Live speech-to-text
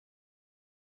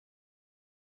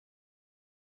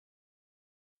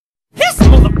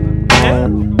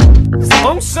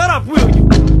Don't shut up, will you?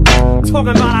 Talking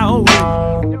about I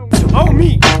owe you. You owe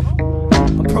me.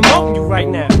 I'm promoting you right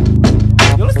now.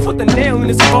 Yo, let's put the nail in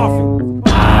this coffin.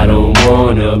 I don't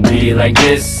wanna be like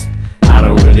this. I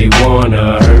don't really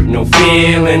wanna hurt no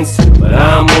feelings, but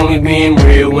I'm only being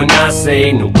real when I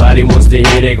say nobody wants to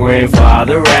hear their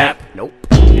grandfather rap. Nope.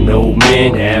 You know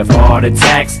men have heart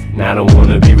attacks, and I don't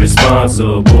wanna be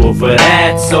responsible for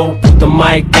that. So put the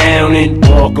mic down and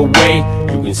walk away.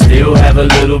 You can still have a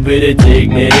little bit of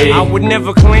dignity. I would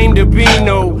never claim to be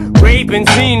no Ray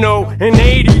Benzino, an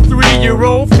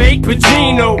 83-year-old fake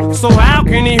Pacino. So how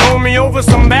can he hold me over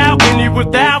some balcony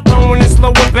without throwing his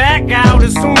lower back out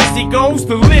as soon as he goes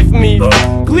to lift me?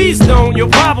 Please don't, you'll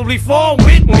probably fall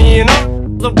with me, and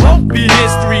it won't be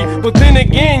history. But then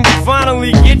again, you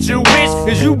finally get your wish,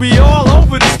 cause you be all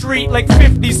over the street like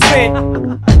 50 Cent.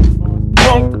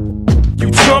 You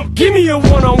chump, give me a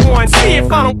one-on-one, see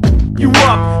if I don't you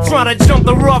up. Trying to jump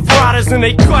the Rough Riders and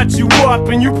they cut you up,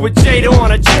 and you put Jada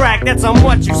on a track, that's how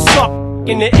much you suck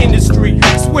in the industry.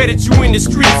 Swear that you in the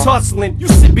streets hustling. You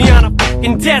sit behind a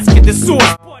fucking desk at the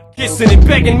source, butt kissing and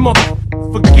begging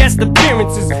for guest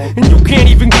appearances, and you can't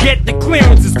even get the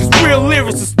clearances, cause real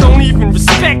lyricists don't even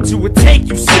respect you or take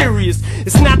you serious.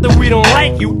 It's not that we don't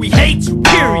like you, we hate you,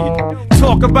 period.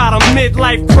 Talk about a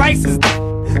midlife crisis.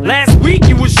 Last week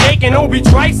you was shaking Obi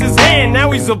Trice's hand,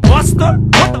 now he's a buster?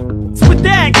 What the f***'s with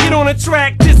that? Get on the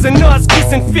track, dissing us,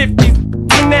 kissing 50s,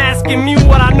 and asking me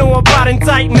what I know about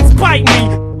indictments. Bite me,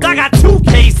 I got 2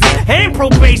 cases and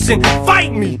probation,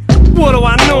 fight me. What do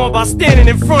I know about standing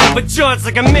in front of a judge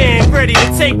like a man ready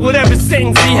to take whatever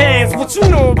sentence he hands? What you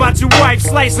know about your wife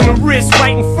slicing her wrist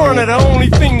right in front of the only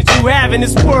thing that you have in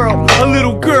this world, a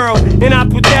little girl, and I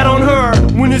put that on her.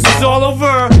 When this is all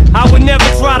over, I would never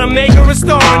try to make her a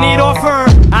star and eat off her.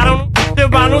 I don't know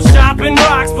about no shopping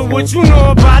rocks, but what you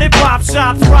know about it, pop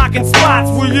shops, rockin' spots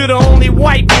where you're the only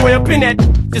white boy up in that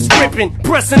description,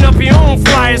 pressing up your own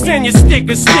flyers and your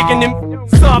stickers, sticking them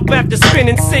up after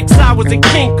spending 6 hours at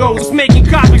Kinko's, making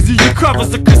copies of your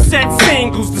covers of cassette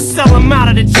singles to sell them out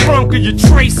of the trunk of your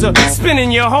Tracer,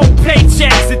 spending your whole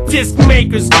paychecks at disc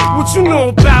makers. What you know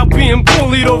about being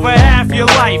bullied over half your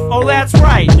life? Oh, that's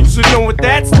right, you should know what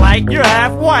that's like, you're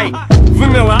half white.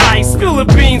 Vanilla ice, spill the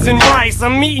beans and rice,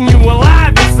 I'm eating you alive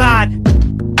inside.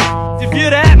 If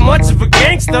you're that much of a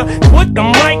gangster, put the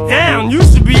mic down. You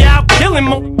should be out killing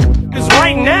motherfuckers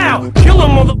right now. Kill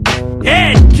him motherfucker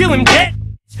dead, kill him dead.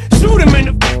 Shoot him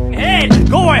in the head,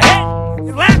 go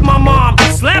ahead. Slap my mom,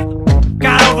 slap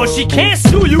got over. She can't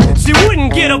sue you, she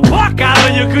wouldn't get a buck out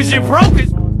of you, cause you're broke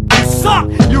as you suck.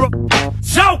 You're a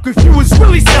joke. If you was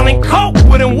really selling coke,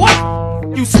 well then what?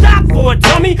 You stop for a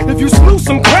dummy. If you slew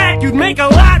some crack, you'd make a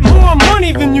lot more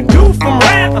money than you do from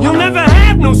rap. You'll never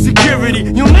have no security,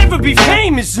 you'll never be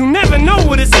famous, you'll never know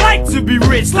what it's like to be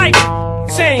rich. Like,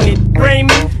 chain it,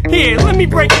 Raymond. Here, let me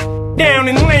break it down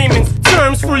in layman's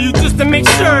terms for you, just to make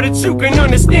sure that you can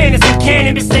understand it. Some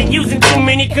cannabis ain't using too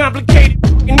many complicated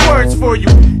words for you.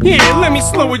 Here, let me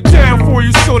slow it down for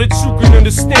you so that you can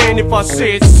understand if I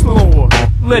say it slower.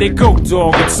 Let it go,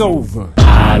 dog, it's over.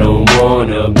 I don't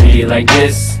wanna be like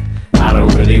this. I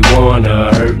don't really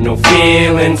wanna hurt no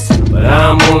feelings, but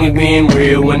I'm only being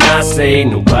real when I say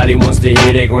nobody wants to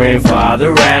hear their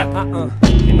grandfather rap.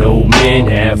 You know men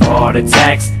have heart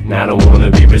attacks, and I don't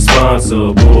wanna be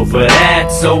responsible for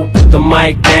that. So put the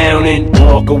mic down and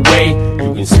walk away.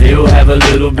 You can still have a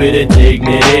little bit of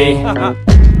dignity.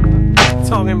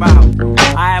 Talking about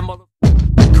I am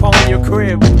calling your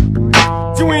crib.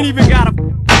 You ain't even got a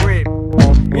crib.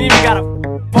 You ain't even got a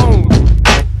phone.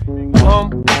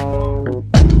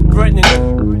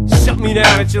 Threatening to shut me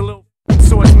down at your little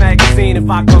Source magazine if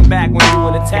I come back when you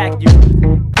and attack you.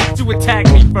 You attack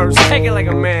me first. Take it like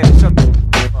a man. Shut the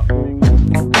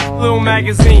up. Little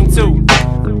magazine too.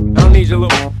 I don't need your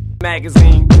little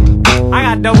magazine. I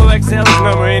got double XL's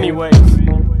number anyways.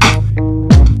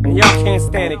 And y'all can't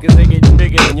stand it cause they get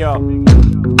bigger than y'all.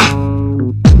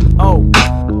 Oh,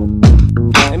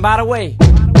 and by the way,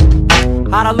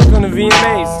 how'd I look on the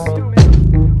VMAs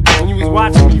when you was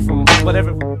watching me from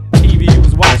whatever TV you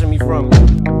was watching me from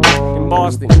in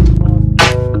Boston,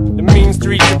 the mean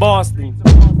streets of Boston?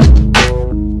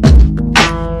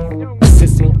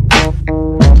 Sissy,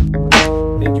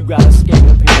 then you gotta skate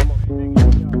up here.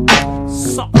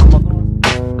 Suck, mother.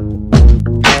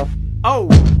 Oh,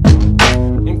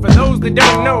 and for those that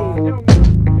don't know,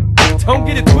 don't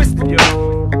get it twisted, yo.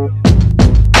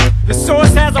 The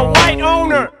Source has a white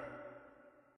owner.